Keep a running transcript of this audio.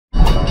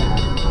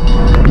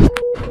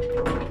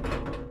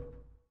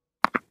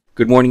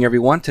Good morning,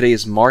 everyone. Today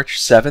is March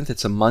 7th.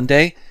 It's a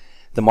Monday.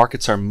 The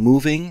markets are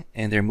moving,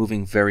 and they're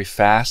moving very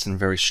fast and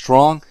very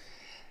strong.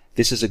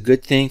 This is a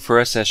good thing for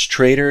us as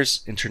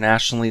traders.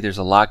 Internationally, there's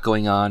a lot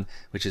going on,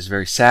 which is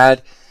very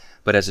sad.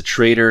 But as a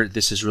trader,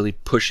 this is really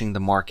pushing the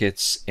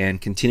markets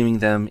and continuing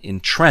them in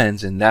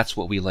trends, and that's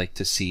what we like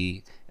to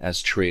see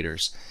as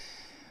traders.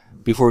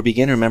 Before we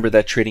begin, remember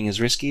that trading is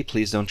risky.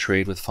 Please don't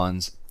trade with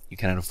funds you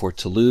cannot afford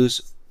to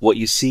lose. What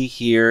you see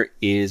here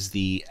is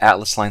the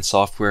Atlas line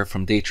software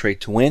from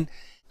DayTradeToWin.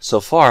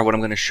 So far, what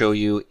I'm going to show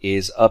you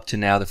is up to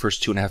now the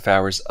first 2.5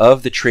 hours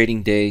of the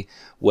trading day,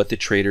 what the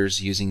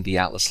traders using the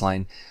Atlas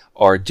line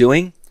are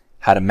doing,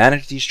 how to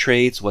manage these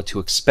trades, what to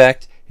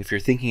expect. If you're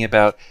thinking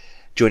about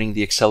joining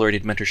the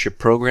Accelerated Mentorship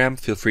program,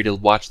 feel free to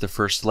watch the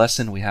first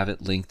lesson. We have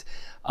it linked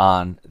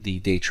on the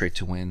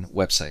DayTradeToWin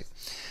website.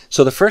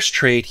 So the first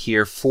trade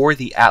here for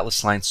the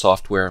Atlas line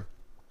software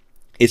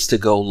is to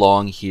go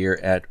long here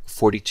at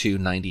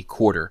 42.90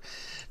 quarter.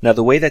 Now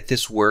the way that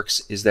this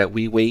works is that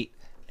we wait,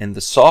 and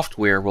the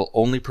software will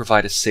only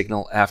provide a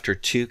signal after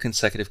 2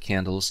 consecutive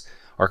candles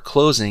are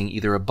closing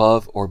either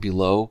above or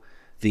below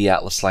the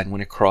Atlas line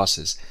when it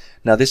crosses.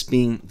 Now this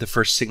being the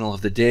first signal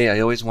of the day, I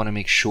always want to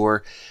make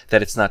sure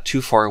that it's not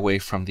too far away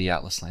from the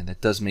Atlas line.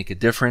 That does make a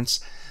difference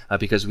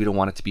because we don't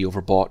want it to be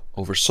overbought,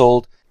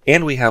 oversold.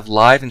 And we have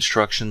live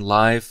instruction,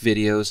 live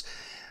videos,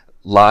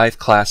 live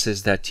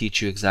classes that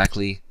teach you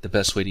exactly the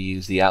best way to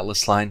use the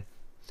Atlas line.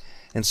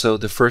 And so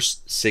the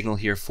first signal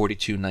here,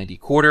 42.90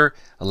 quarter,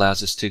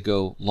 allows us to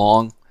go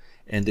long,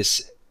 and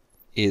this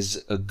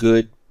is a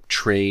good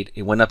trade.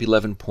 It went up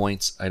 11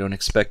 points. I don't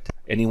expect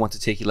anyone to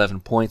take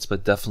 11 points,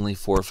 but definitely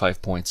 4 or 5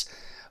 points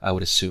I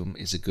would assume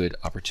is a good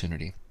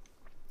opportunity.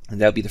 And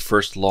that would be the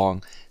first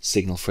long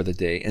signal for the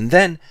day. And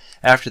then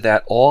after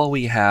that, all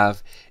we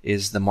have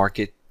is the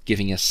market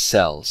giving us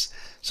sells.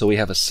 So we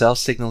have a sell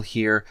signal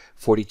here,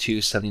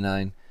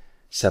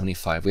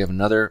 42.79.75. We have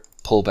another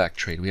pullback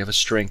trade. We have a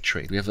strength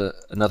trade. We have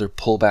another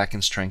pullback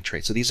and strength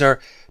trade. So these are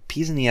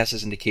P's and the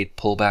S's indicate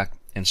pullback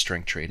and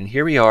strength trade. And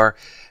here we are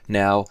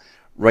now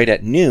right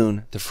at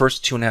noon, the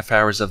first 2.5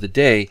 hours of the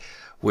day,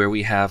 where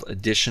we have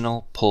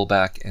additional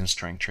pullback and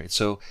strength trade.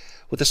 So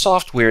with the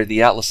software,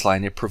 the Atlas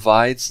line, it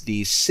provides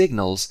these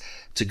signals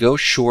to go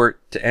short,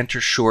 to enter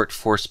short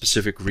for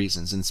specific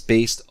reasons. And it's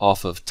based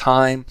off of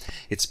time,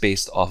 it's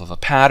based off of a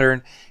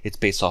pattern, it's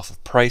based off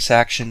of price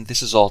action.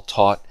 This is all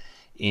taught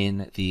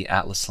in the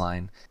Atlas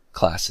line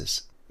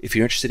classes. If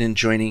you're interested in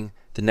joining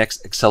the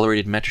next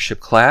Accelerated Mentorship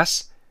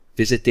class,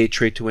 visit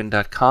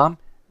DayTradeToWin.com.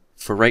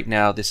 For right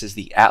now, this is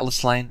the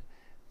Atlas line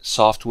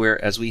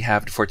software as we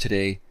have it for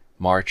today,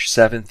 March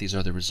 7th. These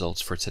are the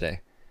results for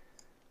today.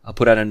 I'll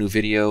put out a new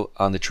video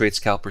on the Trade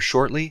Scalper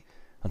shortly.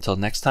 Until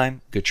next time,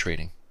 good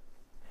trading.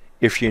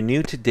 If you're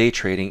new to day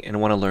trading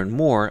and want to learn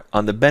more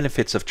on the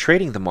benefits of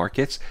trading the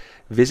markets,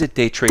 visit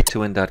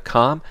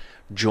DayTradeToWin.com,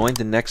 join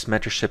the next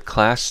mentorship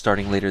class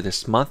starting later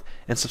this month,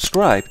 and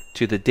subscribe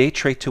to the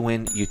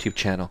DayTradeToWin YouTube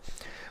channel.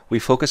 We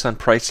focus on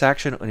price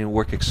action and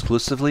work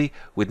exclusively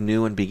with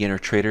new and beginner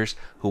traders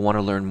who want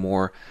to learn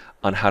more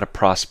on how to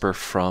prosper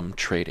from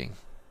trading.